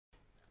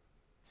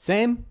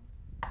Same,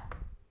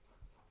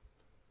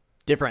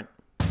 different.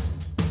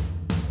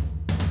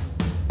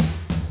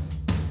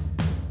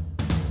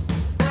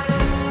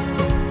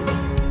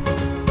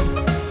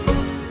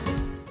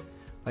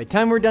 By the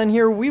time we're done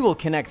here, we will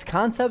connect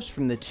concepts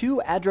from the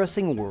two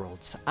addressing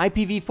worlds,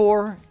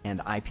 IPv4 and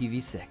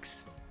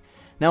IPv6.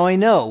 Now I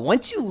know,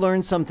 once you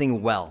learn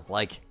something well,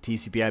 like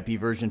TCP/IP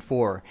version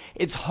 4,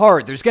 it's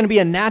hard. There's going to be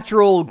a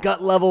natural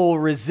gut-level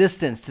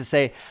resistance to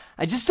say,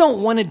 I just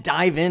don't want to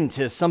dive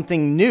into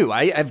something new.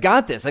 I've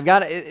got this.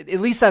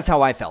 At least that's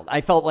how I felt. I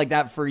felt like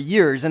that for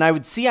years, and I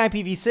would see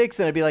IPv6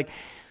 and I'd be like,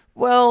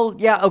 well,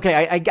 yeah,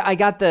 okay, I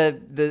got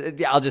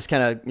the I'll just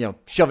kind of,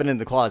 shove it in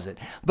the closet.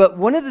 But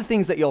one of the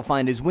things that you'll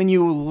find is when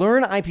you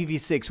learn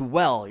IPv6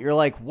 well, you're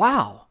like,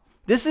 wow,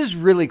 this is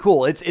really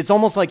cool. It's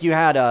almost like you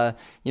had a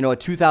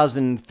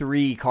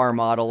 2003 car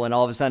model, and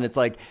all of a sudden it's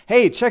like,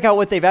 hey, check out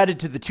what they've added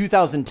to the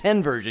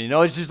 2010 version.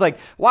 It's just like,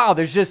 wow,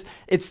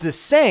 it's the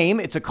same.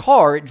 It's a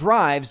car, it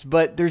drives,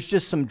 but there's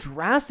just some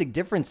drastic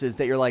differences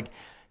that you're like,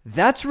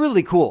 that's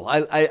really cool.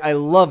 I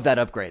love that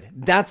upgrade.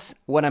 That's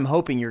what I'm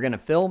hoping you're going to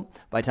feel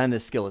by the time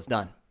this skill is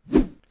done.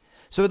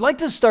 So I'd like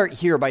to start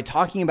here by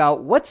talking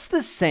about what's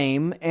the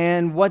same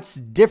and what's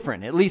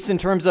different, at least in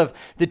terms of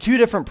the two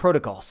different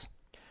protocols.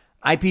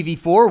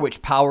 IPv4,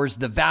 which powers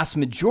the vast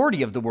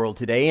majority of the world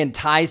today and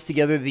ties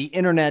together the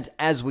internet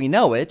as we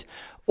know it,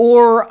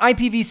 or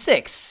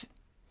IPv6,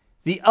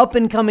 the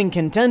up-and-coming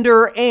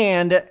contender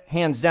and,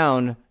 hands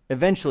down,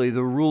 eventually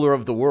the ruler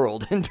of the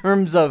world in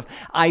terms of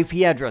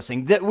IP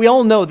addressing. That we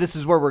all know this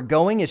is where we're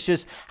going. It's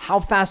just how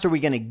fast are we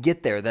going to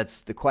get there?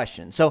 That's the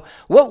question. So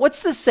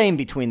what's the same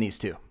between these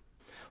two?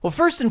 Well,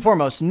 first and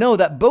foremost, know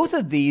that both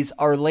of these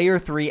are layer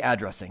 3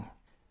 addressing.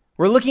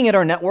 We're looking at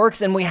our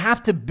networks and we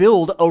have to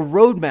build a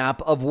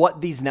roadmap of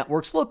what these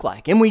networks look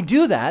like. And we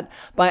do that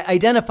by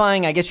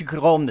identifying, I guess you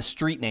could call them the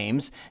street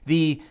names,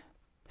 the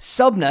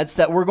subnets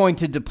that we're going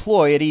to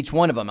deploy at each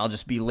one of them. I'll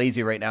just be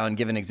lazy right now and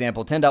give an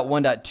example,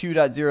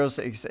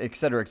 10.1.2.0, et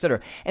cetera, et cetera.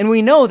 And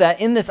we know that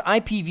in this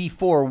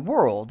IPv4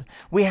 world,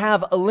 we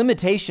have a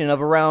limitation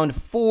of around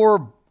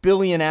 4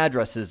 billion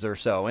addresses or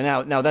so.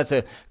 And now that's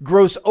a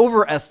gross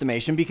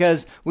overestimation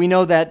because we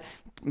know that,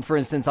 for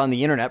instance, on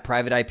the internet,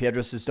 private IP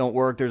addresses don't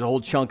work. There's a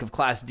whole chunk of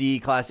Class D,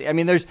 Class A. I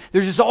mean, there's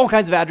just all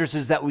kinds of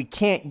addresses that we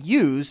can't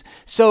use.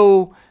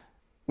 So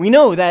we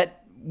know that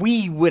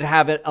we would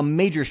have a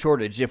major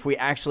shortage if we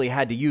actually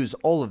had to use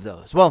all of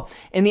those. Well,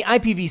 in the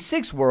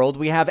IPv6 world,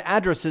 we have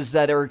addresses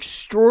that are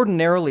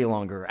extraordinarily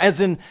longer,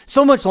 as in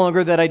so much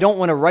longer that I don't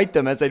want to write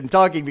them as I'm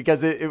talking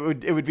because it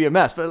would be a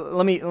mess. But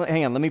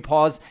hang on, let me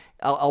pause.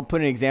 I'll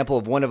put an example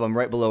of one of them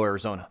right below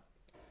Arizona.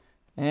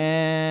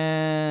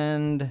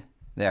 And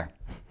there.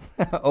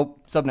 Oh,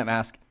 subnet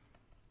mask.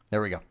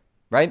 There we go.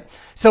 Right?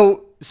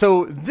 So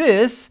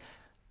this,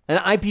 an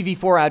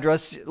IPv4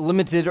 address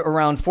limited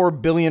around 4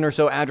 billion or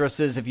so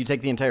addresses if you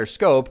take the entire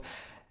scope.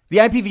 The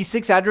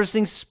IPv6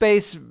 addressing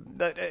space,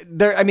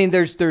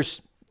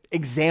 there's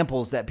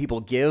examples that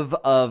people give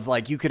of,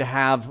 like, you could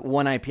have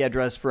one IP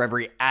address for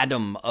every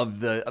atom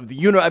of the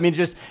universe. I mean,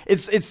 just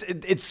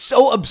it's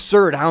so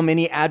absurd how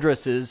many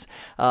addresses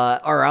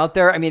are out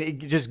there. I mean,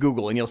 just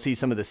Google and you'll see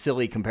some of the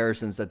silly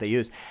comparisons that they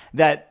use.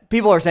 That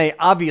people are saying,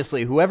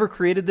 obviously, whoever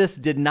created this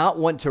did not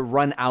want to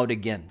run out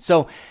again.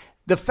 So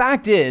the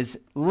fact is,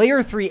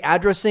 layer 3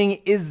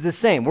 addressing is the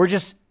same. We're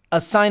just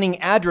assigning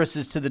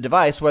addresses to the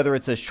device, whether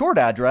it's a short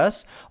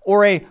address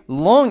or a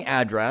long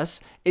address.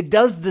 It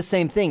does the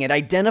same thing. It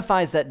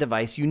identifies that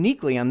device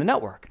uniquely on the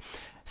network.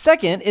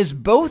 Second is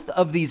both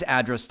of these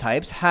address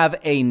types have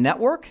a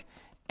network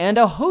and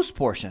a host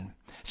portion.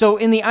 So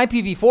in the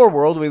IPv4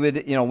 world, we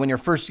would, when you're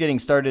first getting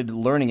started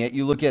learning it,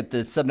 you look at the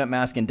subnet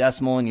mask in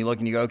decimal and you look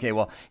and you go, okay,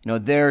 well,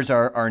 there's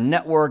our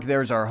network,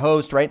 there's our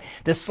host, right?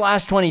 The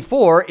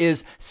 /24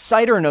 is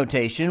CIDR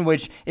notation,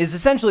 which is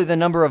essentially the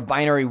number of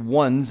binary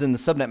ones in the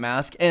subnet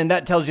mask. And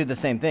that tells you the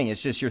same thing.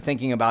 It's just you're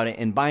thinking about it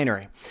in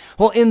binary.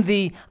 Well, in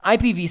the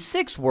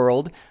IPv6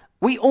 world,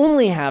 we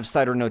only have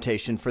CIDR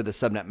notation for the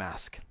subnet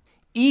mask.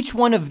 Each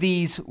one of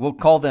these, we'll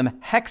call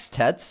them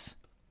hextets,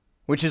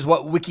 which is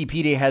what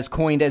Wikipedia has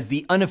coined as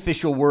the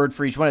unofficial word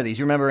for each one of these.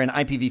 You remember in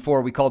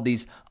IPv4, we called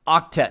these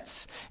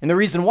octets. And the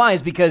reason why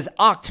is because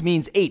oct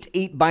means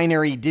 8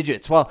 binary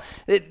digits. Well,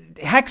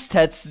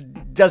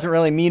 hextets doesn't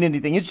really mean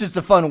anything. It's just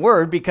a fun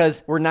word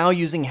because we're now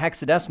using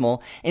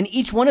hexadecimal, and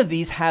each one of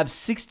these have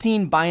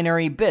 16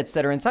 binary bits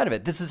that are inside of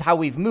it. This is how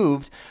we've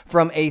moved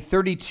from a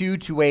 32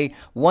 to a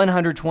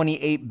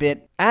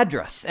 128-bit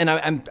address. And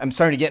I'm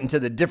starting to get into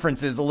the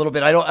differences a little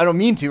bit. I don't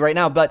mean to right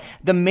now, but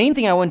the main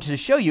thing I wanted to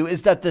show you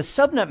is that the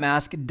subnet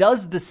mask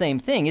does the same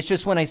thing. It's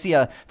just when I see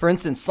for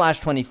instance,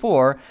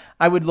 /24,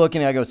 I would look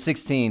and I go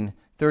 16,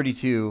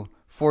 32,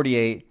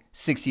 48,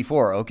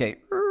 64. Okay.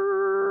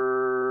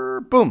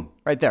 Boom,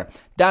 right there.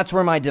 That's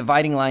where my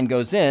dividing line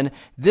goes in.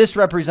 This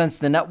represents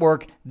the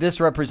network, this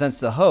represents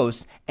the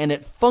host, and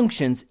it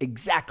functions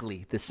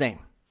exactly the same.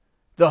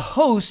 The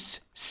hosts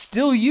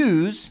still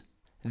use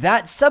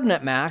that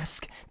subnet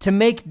mask to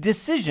make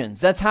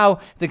decisions. That's how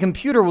the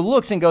computer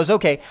looks and goes,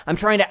 okay, I'm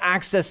trying to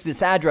access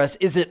this address.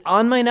 Is it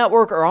on my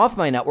network or off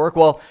my network?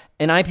 Well,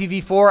 in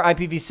IPv4,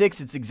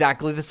 IPv6, it's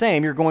exactly the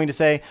same. You're going to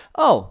say,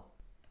 oh,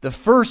 the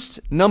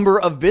first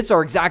number of bits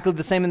are exactly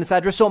the same in this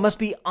address, so it must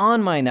be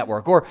on my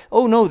network. Or,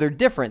 oh no, they're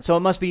different, so it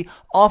must be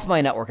off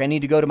my network. I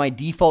need to go to my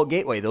default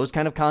gateway. Those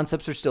kind of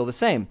concepts are still the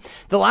same.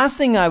 The last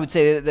thing I would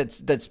say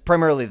that's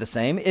primarily the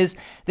same is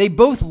they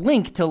both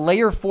link to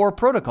layer 4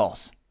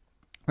 protocols.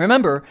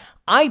 Remember,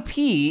 IP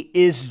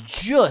is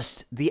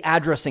just the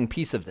addressing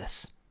piece of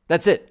this.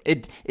 That's it.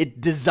 It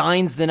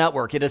designs the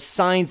network. It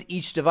assigns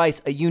each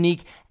device a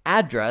unique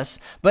address.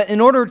 But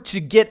in order to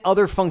get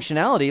other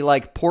functionality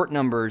like port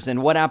numbers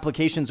and what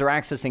applications are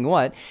accessing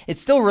what, it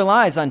still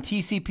relies on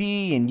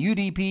TCP and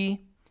UDP.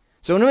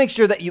 So I want to make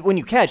sure that when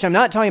you catch, I'm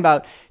not talking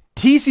about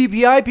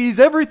TCP IPs,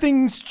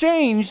 everything's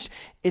changed.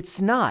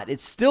 It's not.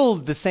 It's still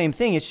the same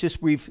thing. It's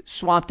just we've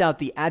swapped out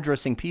the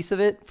addressing piece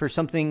of it for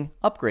something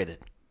upgraded.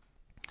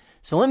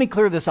 So let me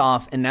clear this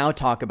off and now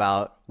talk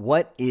about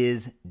what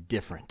is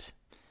different.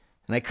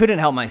 And I couldn't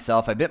help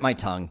myself. I bit my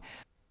tongue.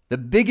 The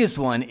biggest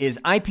one is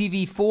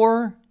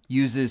IPv4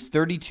 uses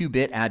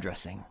 32-bit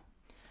addressing,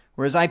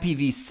 whereas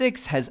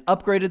IPv6 has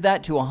upgraded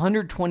that to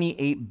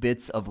 128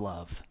 bits of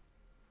love.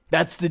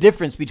 That's the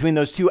difference between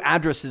those two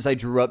addresses I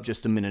drew up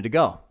just a minute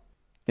ago.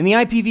 In the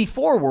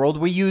IPv4 world,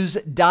 we use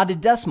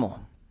dotted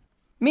decimal.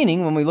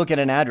 Meaning, when we look at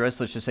an address,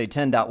 let's just say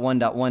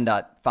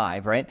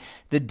 10.1.1.5, right?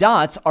 The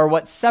dots are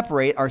what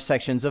separate our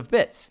sections of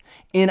bits.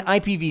 In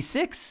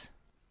IPv6,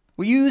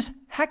 we use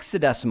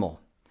hexadecimal,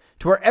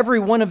 to where every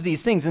one of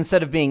these things,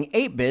 instead of being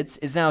 8 bits,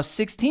 is now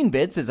 16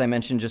 bits, as I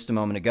mentioned just a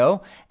moment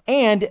ago,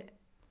 and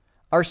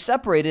are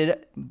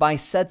separated by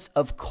sets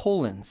of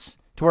colons,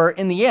 to where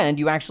in the end,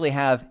 you actually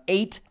have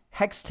 8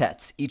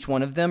 hextets, each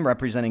one of them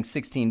representing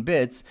 16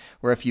 bits,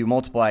 where if you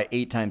multiply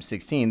 8 times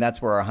 16,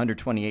 that's where our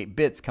 128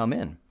 bits come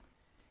in.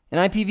 In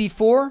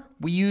IPv4,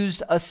 we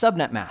used a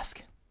subnet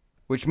mask,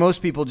 which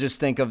most people just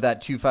think of that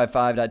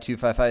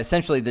 255.255,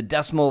 essentially the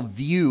decimal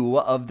view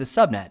of the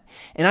subnet.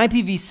 In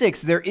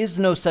IPv6, there is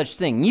no such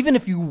thing. Even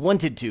if you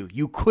wanted to,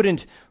 you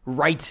couldn't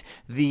write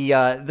the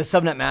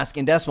subnet mask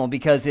in decimal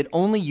because it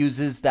only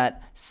uses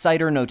that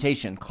CIDR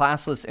notation,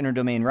 classless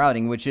interdomain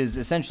routing, which is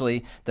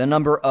essentially the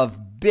number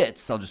of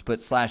bits, I'll just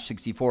put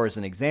 /64 as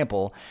an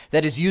example,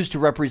 that is used to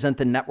represent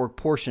the network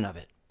portion of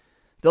it.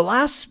 The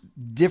last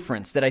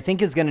difference that I think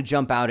is going to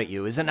jump out at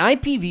you is in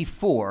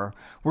IPv4,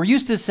 we're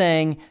used to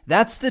saying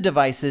that's the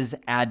device's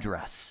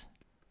address.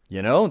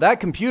 You know, that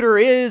computer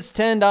is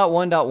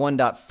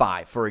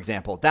 10.1.1.5, for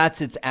example.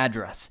 That's its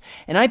address.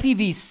 In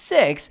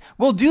IPv6,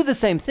 we'll do the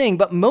same thing,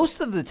 but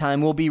most of the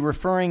time we'll be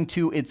referring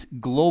to its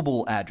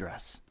global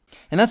address.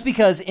 And that's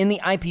because in the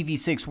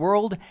IPv6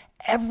 world,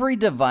 every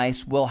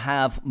device will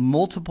have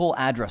multiple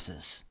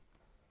addresses.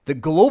 The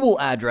global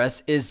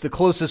address is the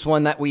closest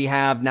one that we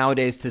have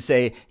nowadays to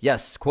say,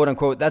 yes, quote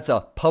unquote, that's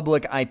a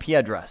public IP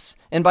address.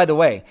 And by the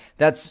way,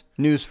 that's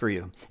news for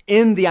you.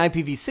 In the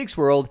IPv6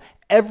 world,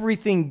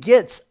 everything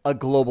gets a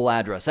global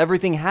address.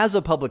 Everything has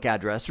a public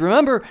address.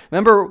 Remember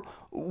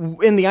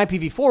in the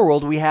IPv4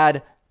 world, we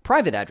had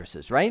private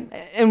addresses, right?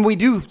 And we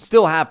do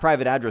still have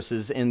private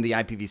addresses in the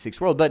IPv6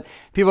 world, but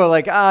people are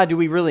like, do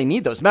we really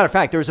need those? Matter of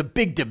fact, there was a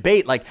big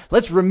debate, like,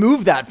 let's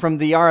remove that from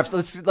the RF.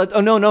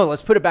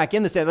 Let's put it back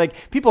in the state. Like,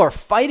 people are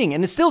fighting,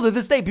 and still to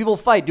this day, people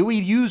fight. Do we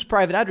use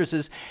private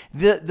addresses?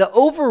 The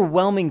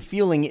overwhelming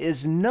feeling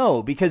is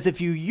no, because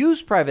if you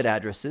use private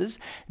addresses,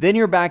 then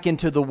you're back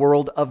into the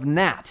world of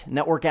NAT,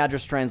 Network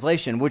Address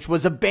Translation, which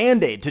was a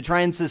band-aid to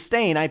try and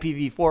sustain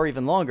IPv4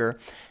 even longer.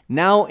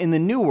 Now, in the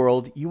new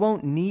world, you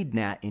won't need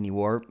NAT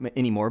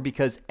anymore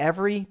because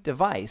every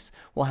device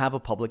will have a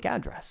public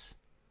address.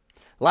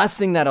 Last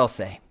thing that I'll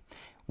say,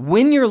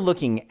 when you're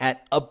looking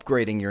at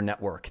upgrading your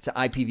network to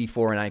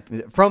IPv4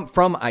 and from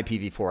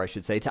IPv4, I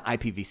should say, to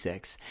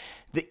IPv6,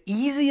 the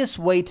easiest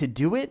way to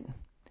do it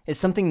is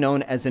something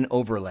known as an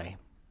overlay.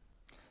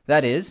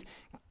 That is,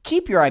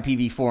 keep your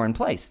IPv4 in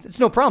place. It's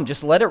no problem.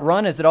 Just let it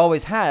run as it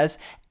always has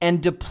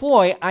and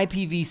deploy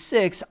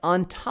IPv6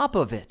 on top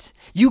of it.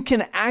 You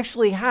can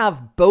actually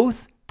have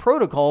both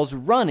protocols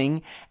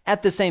running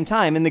at the same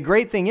time. And the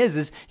great thing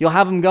is you'll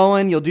have them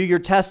going, you'll do your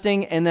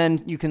testing, and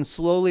then you can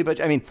slowly,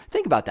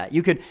 think about that.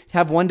 You could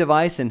have one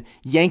device and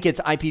yank its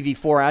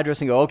IPv4 address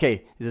and go,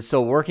 okay, is it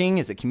still working?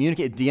 Is it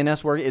communicating?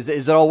 DNS working? Is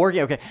it all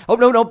working? Okay. Oh,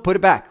 no, put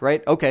it back,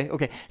 right?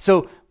 Okay.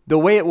 So the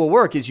way it will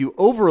work is you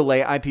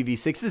overlay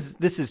IPv6.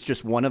 This is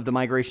just one of the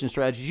migration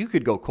strategies. You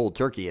could go cold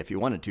turkey if you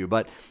wanted to,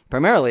 but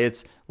primarily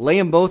it's lay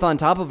them both on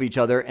top of each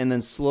other and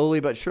then slowly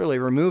but surely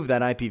remove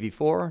that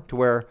IPv4 to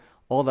where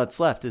all that's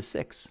left is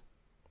 6.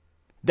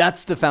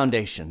 That's the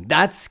foundation.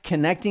 That's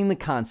connecting the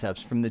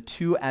concepts from the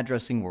two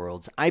addressing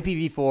worlds,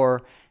 IPv4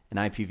 and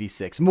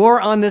IPv6.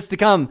 More on this to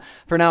come.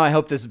 For now, I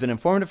hope this has been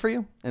informative for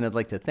you, and I'd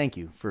like to thank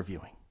you for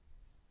viewing.